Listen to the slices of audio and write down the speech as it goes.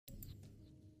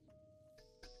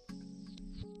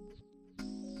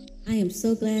I am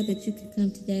so glad that you could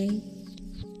come today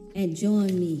and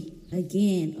join me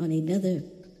again on another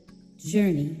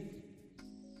journey,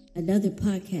 another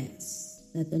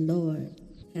podcast that the Lord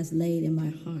has laid in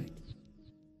my heart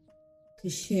to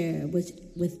share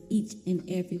with each and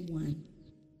every one.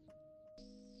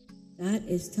 God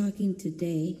is talking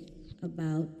today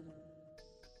about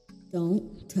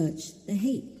don't touch the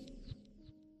hate.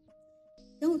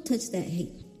 Don't touch that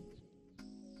hate.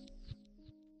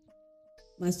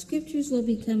 My scriptures will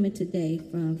be coming today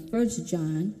from 1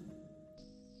 John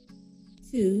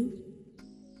 2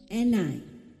 and 9.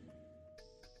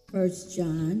 1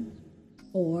 John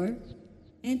 4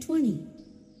 and 20.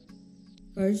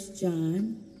 1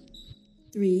 John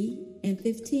 3 and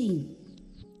 15.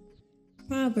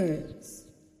 Proverbs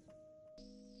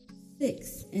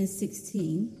 6 and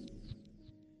 16.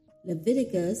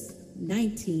 Leviticus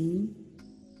 19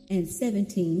 and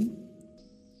 17.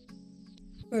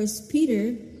 1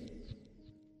 Peter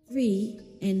 3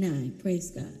 and 9.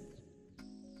 Praise God.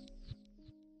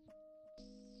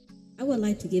 I would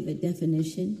like to give a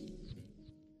definition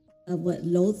of what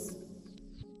loath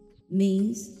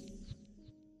means.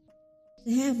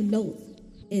 To have loath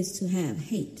is to have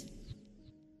hate.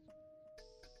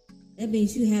 That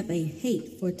means you have a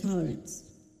hate for tolerance.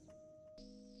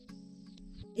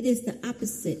 It is the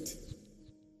opposite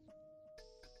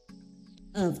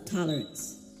of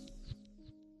tolerance.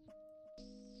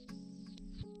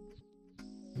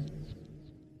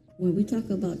 When we talk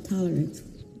about tolerance,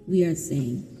 we are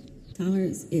saying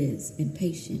tolerance is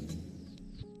impatient,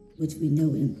 which we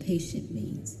know impatient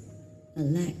means a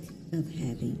lack of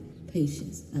having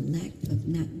patience, a lack of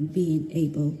not being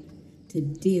able to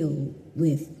deal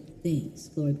with things.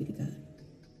 Glory be to God.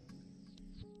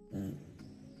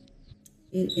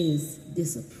 It is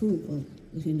disapproval.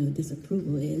 As you know,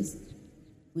 disapproval is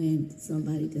when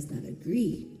somebody does not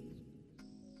agree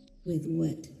with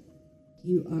what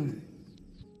you are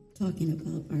talking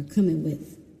about or coming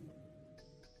with.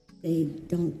 They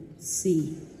don't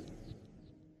see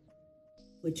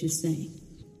what you're saying.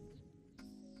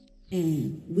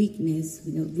 And weakness,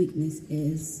 we know weakness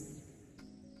is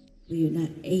when you're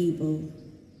not able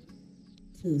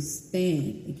to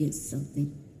stand against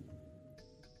something.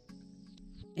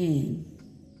 And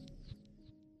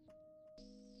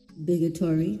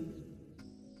bigotry.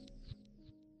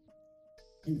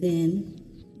 And then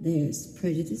there's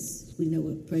prejudice. We know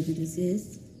what prejudice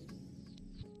is.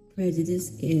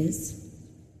 Prejudice is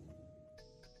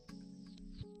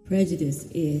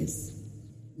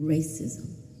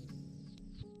racism.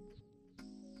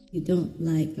 You don't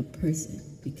like a person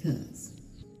because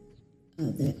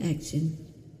of their action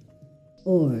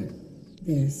or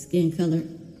their skin color.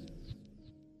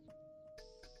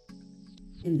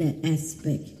 In that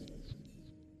aspect,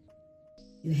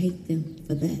 you hate them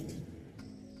for that.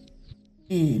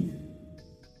 And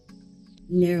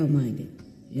narrow-minded.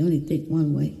 You only think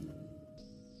one way.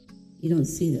 You don't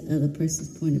see the other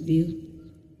person's point of view.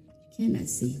 You cannot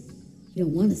see. You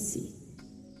don't want to see.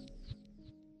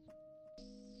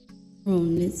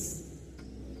 Proneness,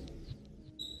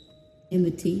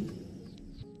 enmity.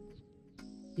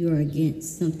 You are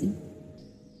against something.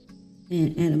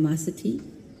 And animosity.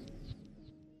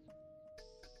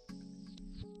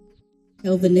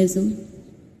 Calvinism.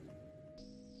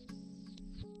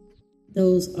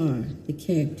 Those are the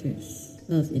characters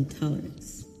of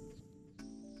intolerance.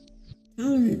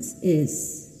 Tolerance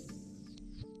is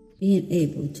being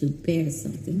able to bear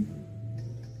something,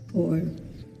 or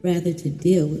rather to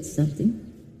deal with something.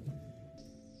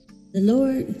 The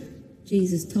Lord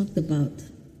Jesus talked about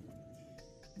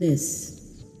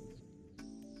this.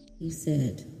 He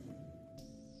said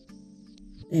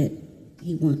that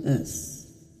he wants us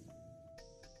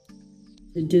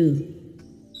to do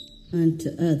unto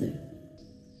other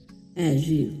as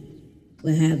you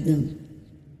will have them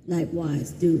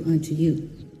likewise do unto you.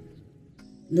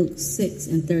 Luke 6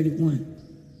 and 31.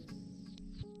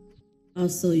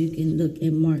 Also, you can look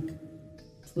in Mark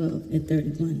 12 and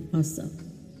 31 also.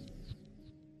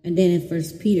 And then in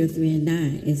 1 Peter 3 and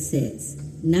 9, it says,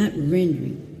 not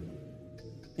rendering.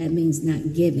 That means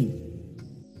not giving.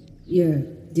 You're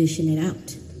dishing it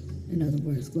out. In other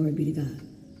words, glory be to God.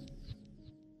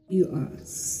 You are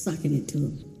sucking it to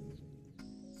him.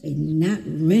 Say, not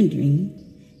rendering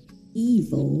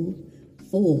evil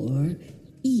for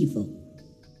evil.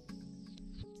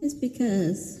 Just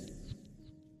because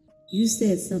you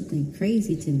said something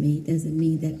crazy to me doesn't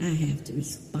mean that I have to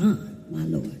respond, my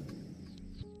Lord.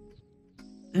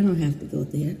 I don't have to go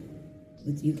there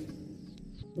with you.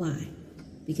 Why?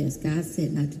 Because God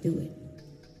said not to do it.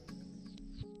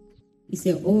 He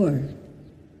said, or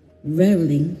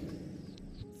reveling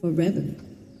for reveling.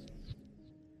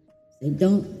 Say,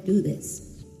 don't do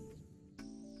this.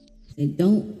 Say,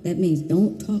 don't, that means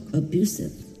don't talk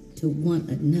abusive to one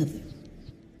another.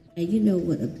 And you know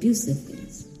what abusive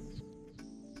is.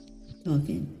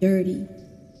 Talking dirty,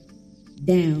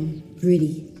 down,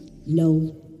 gritty,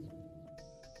 low.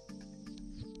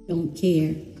 Don't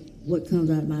care what comes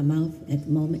out of my mouth at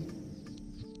the moment.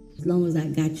 As long as I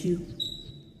got you.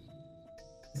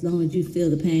 As long as you feel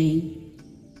the pain.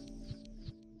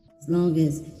 As long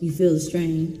as you feel the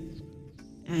strain.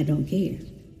 I don't care.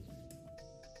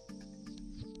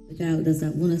 But God does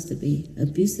not want us to be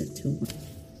abusive to one.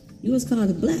 You was called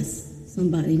to bless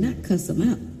somebody, not cuss them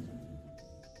out.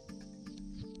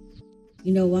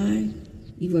 You know why?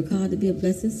 You were called to be a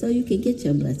blessing so you can get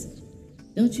your blessing.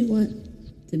 Don't you want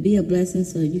to be a blessing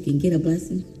so you can get a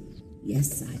blessing?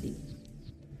 Yes, I do.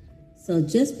 So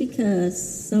just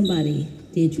because somebody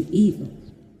did you evil,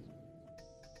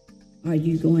 are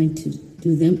you going to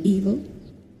do them evil?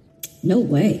 No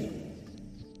way.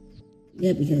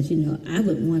 Yeah, because, I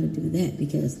wouldn't want to do that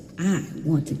because I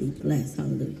want to be blessed.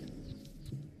 Hallelujah.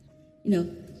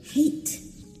 Hate,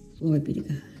 glory be to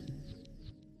God,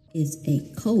 is a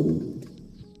cold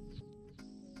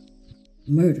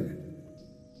murder.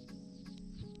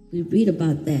 We read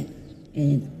about that,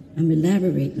 and I'm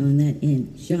elaborating on that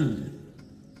in John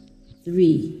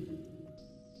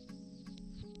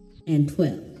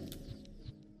 3:12.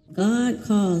 God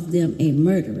calls them a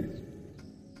murderer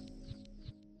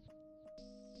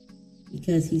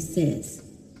because he says,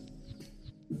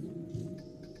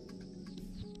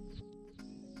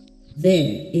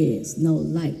 there is no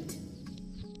light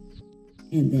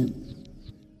in them.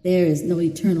 There is no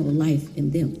eternal life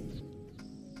in them.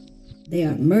 They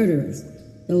are murderers.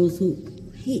 Those who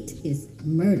hate is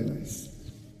murderers.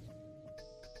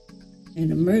 And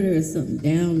a murderer is something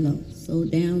down low, so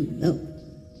down low.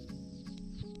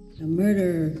 A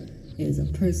murderer is a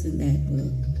person that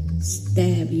will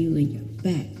stab you in your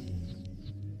back.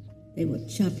 They will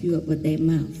chop you up with their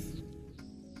mouth.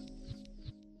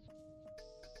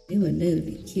 They will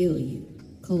literally kill you,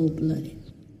 cold-blooded.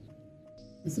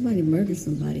 When somebody murders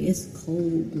somebody, it's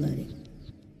cold-blooded.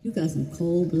 You got some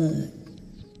cold blood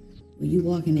when you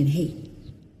walking in hate.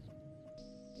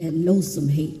 That loathsome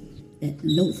hate, that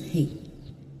loath hate.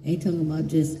 I ain't talking about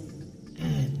just,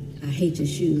 I hate your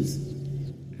shoes.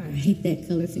 I hate that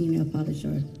color fingernail polish,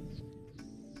 or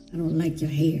I don't like your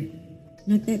hair.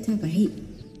 Not that type of hate.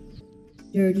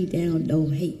 Dirty, down, low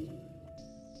hate.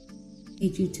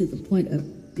 Hate you to the point of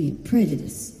being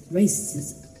prejudiced,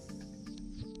 racism,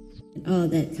 and all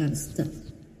that kind of stuff.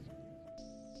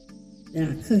 That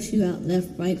I cuss you out left,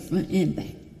 right, front, and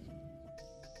back.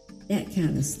 That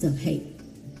kind of stuff, hate.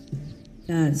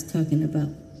 God is talking about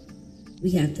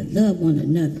we have to love one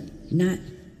another, not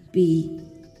be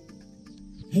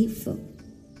hateful.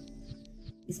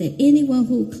 He said, anyone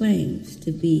who claims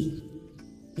to be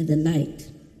in the light,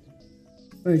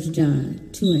 1 John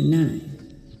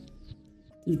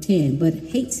 2:9-10, but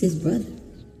hates his brother,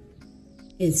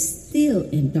 is still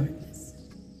in darkness.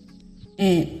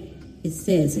 And it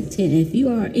says in 10, if you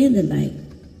are in the light,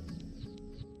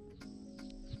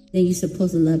 then you're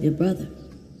supposed to love your brother.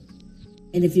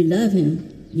 And if you love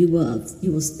him, you will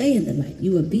stay in the light.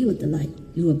 You will be with the light.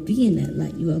 You will be in that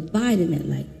light. You will abide in that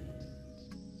light.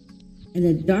 And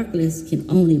the darkness can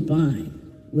only blind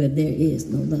where there is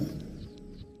no love.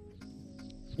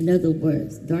 In other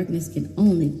words, darkness can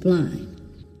only blind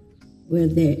where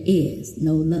there is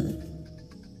no love.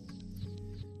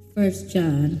 1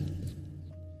 John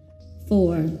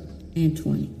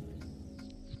 4:20.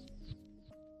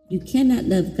 You cannot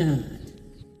love God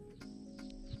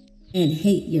and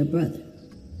hate your brother.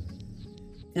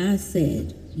 God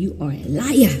said, you are a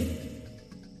liar.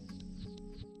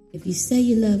 If you say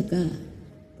you love God,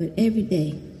 but every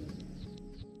day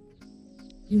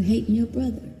you hating your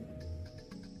brother,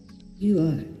 you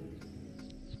are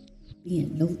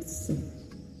being loathsome.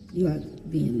 You are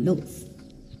being loath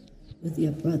with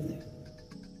your brother.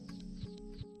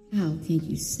 How can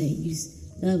you say you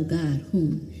love God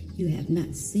whom you have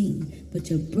not seen, but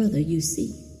your brother you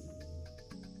see?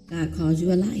 God calls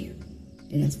you a liar,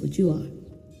 and that's what you are.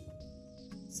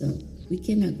 So we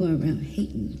cannot go around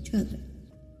hating each other,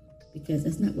 because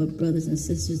that's not what brothers and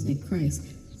sisters in Christ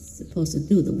are supposed to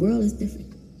do. The world is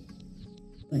different.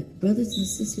 But brothers and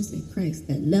sisters in Christ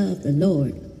that love the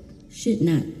Lord should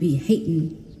not be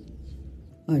hating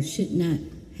or should not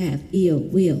have ill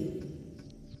will,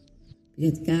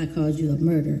 because God calls you a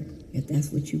murderer if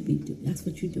that's what you be doing. That's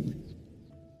what you're doing.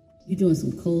 You're doing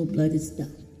some cold-blooded stuff.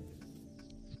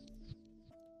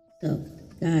 So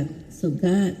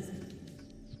God,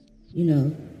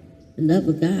 the love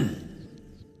of God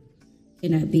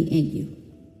cannot be in you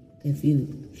if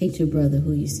you hate your brother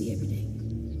who you see every day.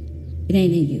 It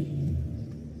ain't in you.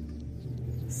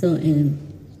 So in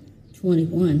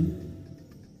 21,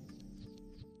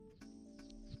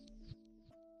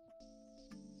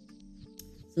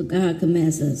 so God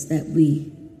commands us that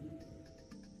we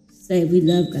say we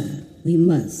love God. We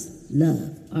must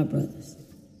love our brothers.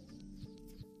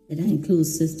 And that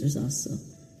includes sisters also.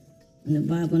 And the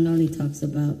Bible not only talks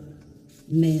about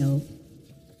male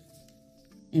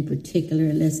in particular,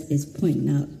 unless it's pointing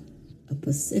out a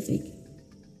specific,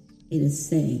 it is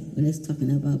saying, when it's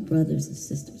talking about brothers and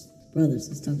sisters, brothers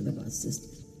is talking about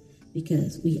sisters,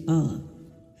 because we all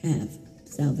have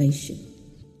salvation.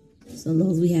 So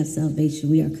long as we have salvation,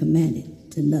 we are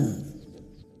commanded to love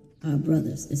our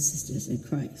brothers and sisters in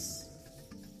Christ.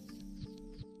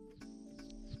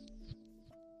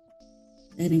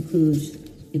 That includes,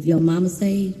 if your mama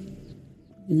saved,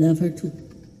 you love her too.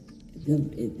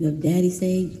 If your daddy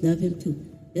saved, love him too.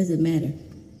 Doesn't matter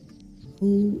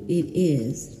who it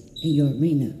is in your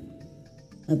arena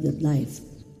of the life,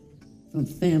 from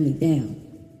family down,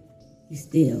 you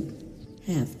still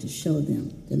have to show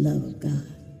them the love of God.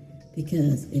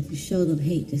 Because if you show them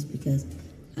hate just because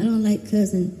I don't like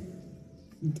cousin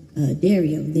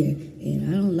Derry over there, and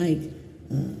I don't like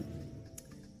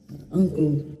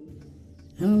uncle,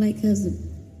 I don't like cousin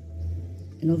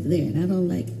and over there, and I don't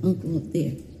like uncle up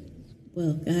there.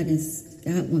 Well, God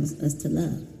wants us to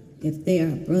love. If they are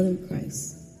a brother in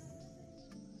Christ,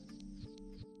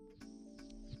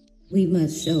 we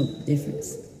must show the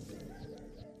difference.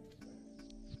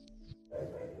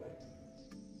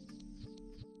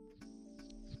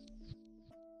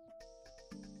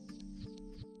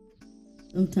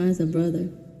 Sometimes a brother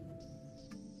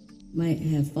might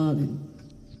have fallen,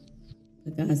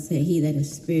 but God said, he that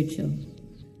is spiritual,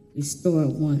 restore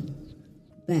one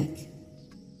back.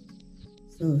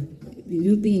 So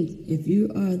if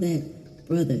you are that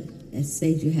brother that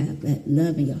says you have that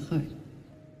love in your heart,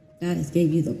 God has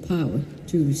gave you the power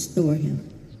to restore him.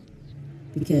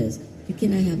 Because you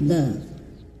cannot have love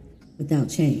without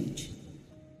change.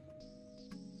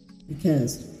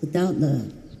 Because without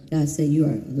love, God said you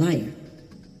are a liar.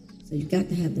 So you got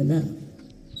to have the love.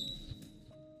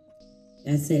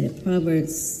 God said in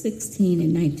Proverbs 16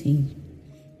 and 19,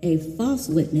 a false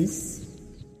witness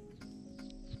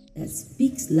that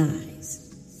speaks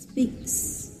lies,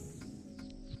 speaks,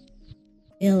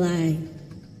 L-I-E-S.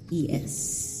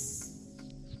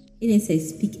 He didn't say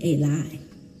speak a lie,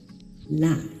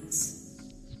 lies.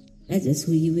 That's just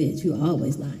who you is. You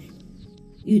always lying.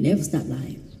 You never stop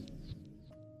lying.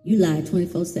 You lie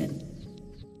 24/7.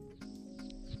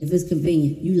 If it's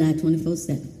convenient, you lie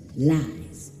 24/7.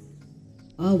 Lies.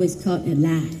 Always caught in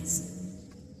lies.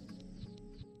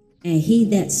 And he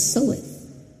that soweth,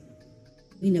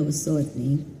 we know what soweth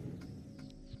means.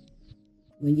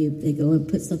 When they go and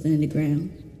put something in the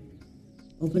ground,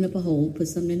 open up a hole, put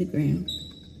something in the ground,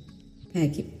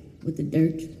 pack it with the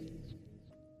dirt,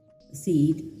 the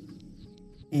seed,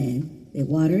 and they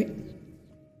water it,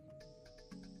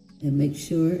 and make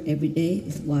sure every day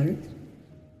it's watered,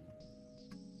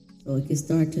 so it can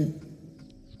start to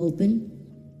open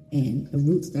and the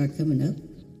roots start coming up,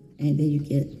 and then you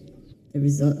get the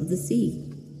result of the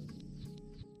seed.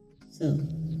 So,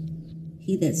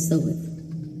 he that soweth,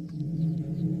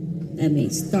 that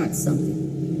means start something.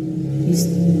 You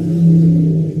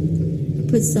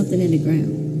put something in the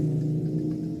ground.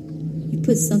 You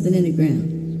put something in the ground.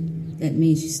 That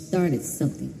means you started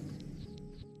something.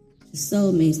 To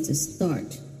sow means to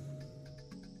start.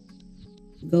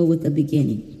 Go with the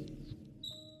beginning.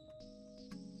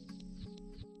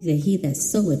 He said, he that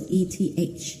soweth,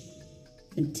 E-T-H,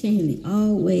 continually,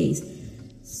 always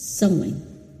sowing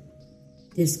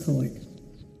discord.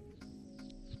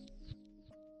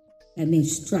 That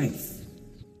means strife,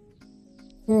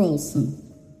 quarrelsome,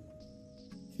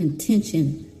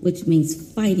 contention, which means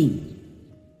fighting,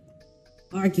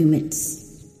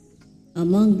 arguments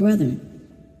among brethren.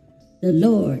 The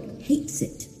Lord hates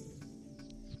it.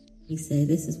 He said,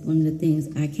 this is one of the things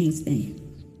I can't stand.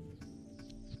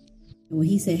 And when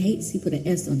he said hates, he put an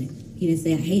S on it. He didn't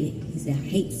say I hate it. He said I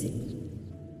hates it.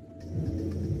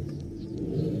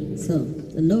 So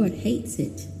the Lord hates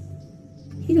it.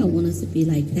 He don't want us to be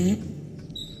like that.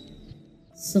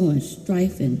 Sowing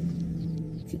strife and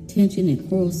contention and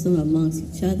quarrelsome amongst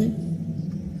each other.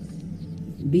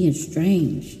 Being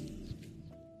strange.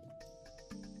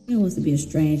 He don't want us to be a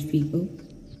strange people.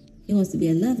 He wants to be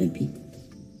a loving people.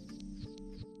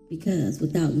 Because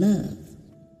without love,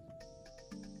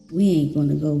 we ain't going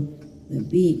to go and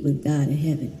be with God in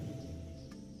heaven.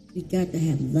 We got to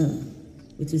have love,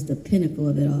 which is the pinnacle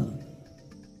of it all.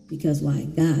 Because why?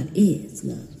 God is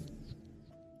love.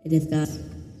 And if God,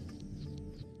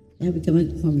 now we're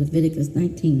coming from Leviticus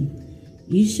 19,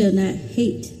 you shall not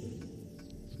hate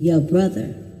your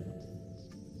brother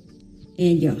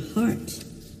and your heart,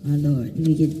 my Lord.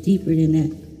 You get deeper than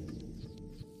that.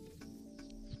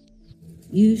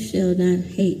 You shall not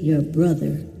hate your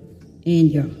brother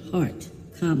and your heart,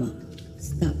 comma.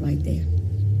 Stop right there.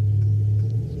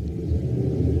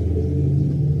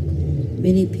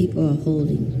 Many people are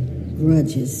holding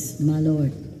grudges, my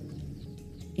Lord,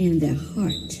 in their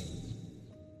heart.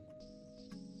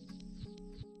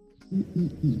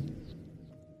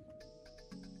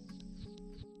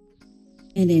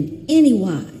 And in any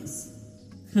wise,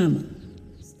 comma,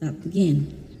 stop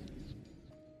again.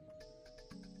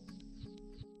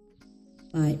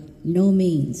 By no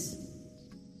means.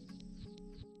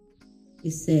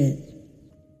 It said,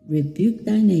 rebuke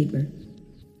thy neighbor.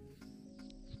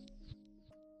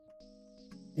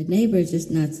 The neighbor is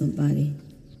just not somebody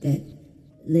that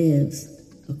lives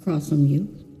across from you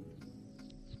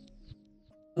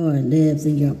or lives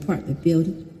in your apartment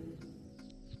building.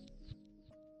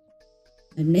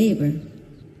 A neighbor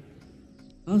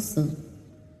also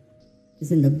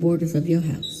is in the borders of your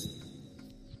house,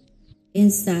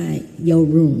 inside your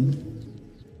room.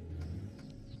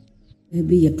 It'll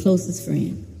be your closest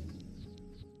friend.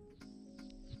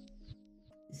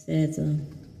 It says,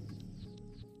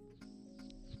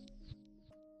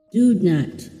 do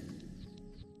not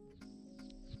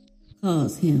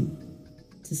cause him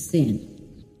to sin.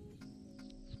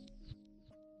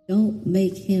 Don't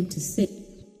make him to sin.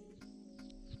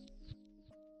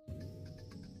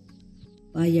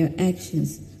 By your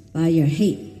actions, by your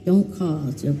hate, don't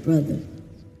cause your brother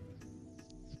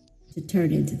to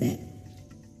turn into that.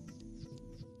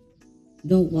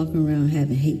 Don't walk around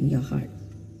having hate in your heart.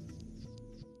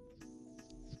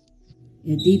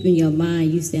 And deep in your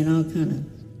mind, you saying all kind of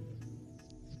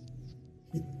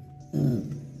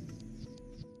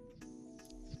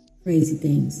crazy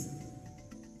things,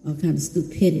 all kind of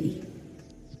stupidity.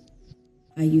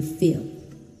 How you feel.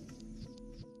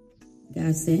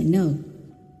 God said, no,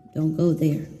 don't go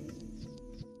there.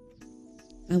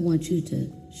 I want you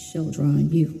to shoulder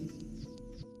on you,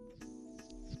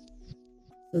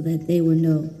 so that they will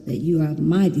know that you are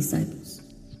my disciples.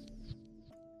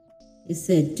 It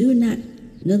said, do not,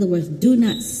 in other words, do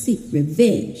not seek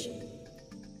revenge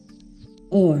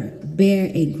or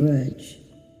bear a grudge.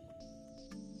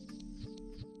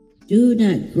 Do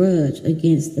not grudge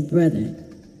against the brethren.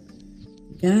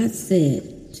 God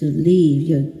said to leave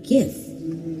your gift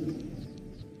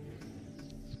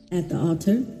at the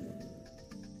altar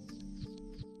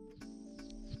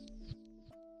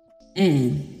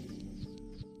and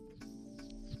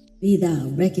be thou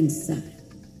reconciled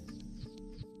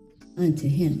unto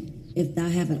him, if thou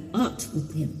have an ought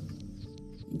with him.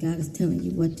 And God is telling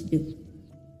you what to do.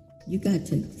 You got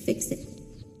to fix it.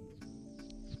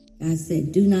 God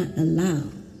said, do not allow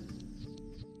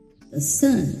the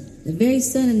sun, the very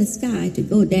sun in the sky, to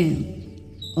go down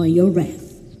on your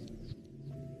wrath.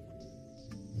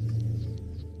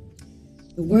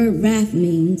 The word wrath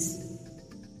means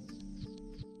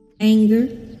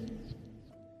anger,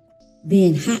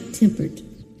 being hot-tempered,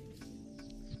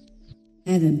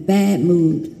 having bad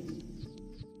mood,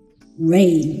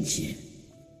 rage.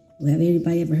 Well, have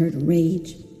anybody ever heard of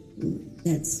rage? Ooh,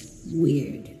 that's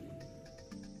weird.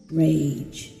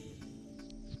 Rage.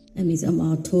 That means I'm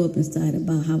all tore up inside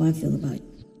about how I feel about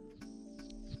you.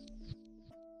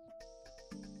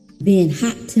 Being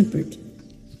hot-tempered,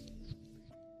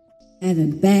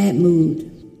 having bad mood,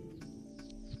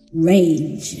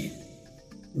 rage.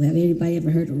 Well, have anybody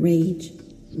ever heard of rage?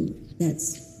 Ooh,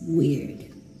 that's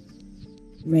weird.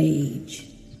 Rage.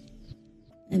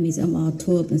 That means I'm all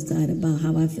tore up inside about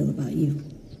how I feel about you.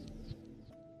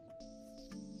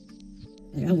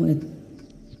 Like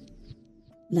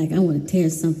I want to tear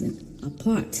something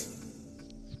apart.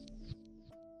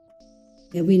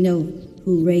 And we know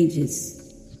who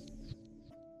rages.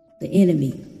 The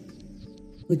enemy,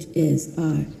 which is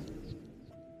our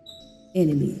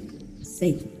enemy,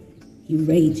 Satan. He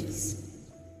rages.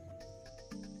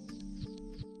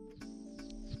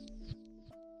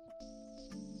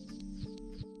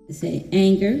 They say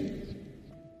anger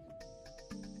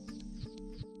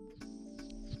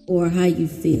or how you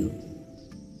feel.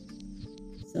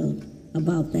 So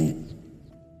about that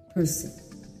person.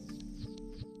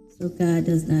 So God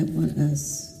does not want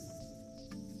us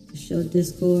to show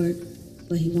discord,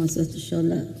 but he wants us to show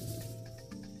love.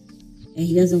 And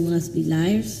he doesn't want us to be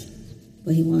liars,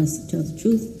 but he wants us to tell the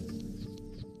truth.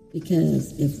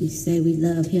 Because if we say we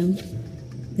love him,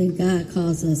 then God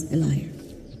calls us a liar.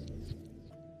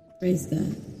 Praise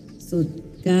God. So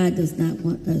God does not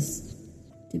want us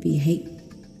to be hate,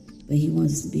 but he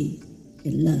wants us to be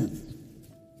in love.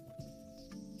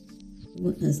 He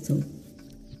wants us to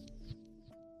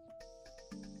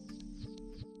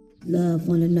love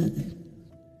one another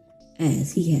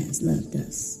as he has loved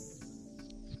us.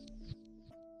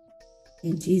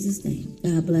 In Jesus' name,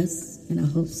 God bless, and I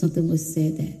hope something was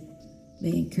said that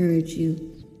may encourage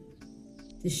you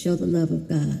to show the love of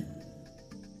God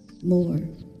more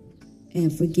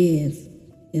and forgive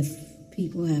if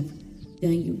people have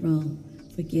done you wrong.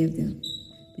 Forgive them,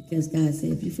 because God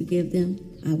said, if you forgive them,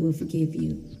 I will forgive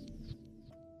you.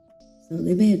 So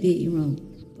they may have did you wrong,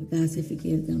 but God said,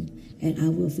 forgive them, and I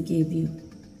will forgive you.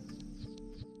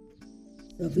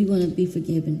 So if we want to be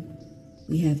forgiven,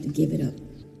 we have to give it up.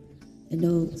 I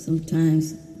know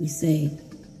sometimes we say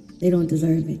they don't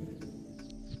deserve it.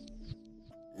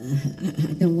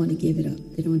 I don't want to give it up.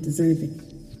 They don't deserve it.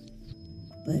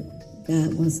 But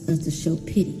God wants us to show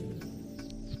pity,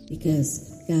 because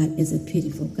God is a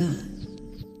pitiful God.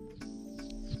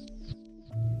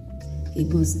 He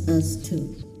wants us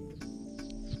to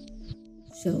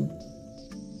show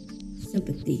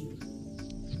sympathy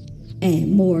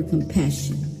and more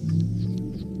compassion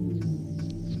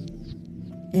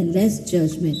and less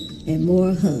judgment and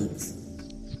more hugs.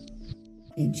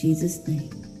 In Jesus' name.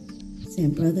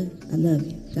 Saying, brother, I love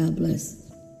you. God bless.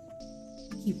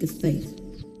 Keep the faith.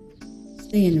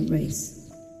 Stay in the race.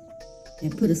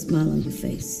 And put a smile on your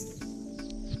face.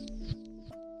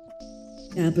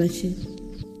 God bless you.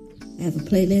 I have a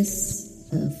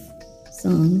playlist of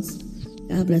songs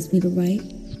God bless me to write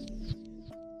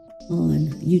on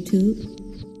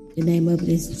YouTube. The name of it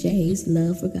is Jay's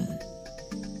Love for God.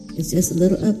 It's just a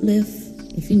little uplift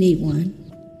if you need one.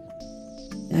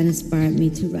 God inspired me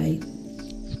to write.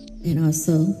 And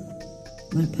also,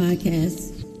 my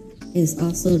podcast is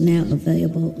also now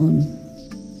available on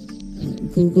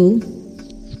Google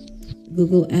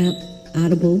app,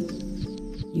 Audible.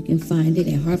 You can find it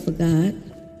at Heart for God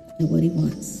and What He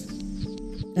Wants.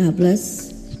 God bless.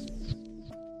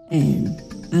 And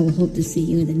I will hope to see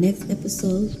you in the next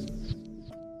episode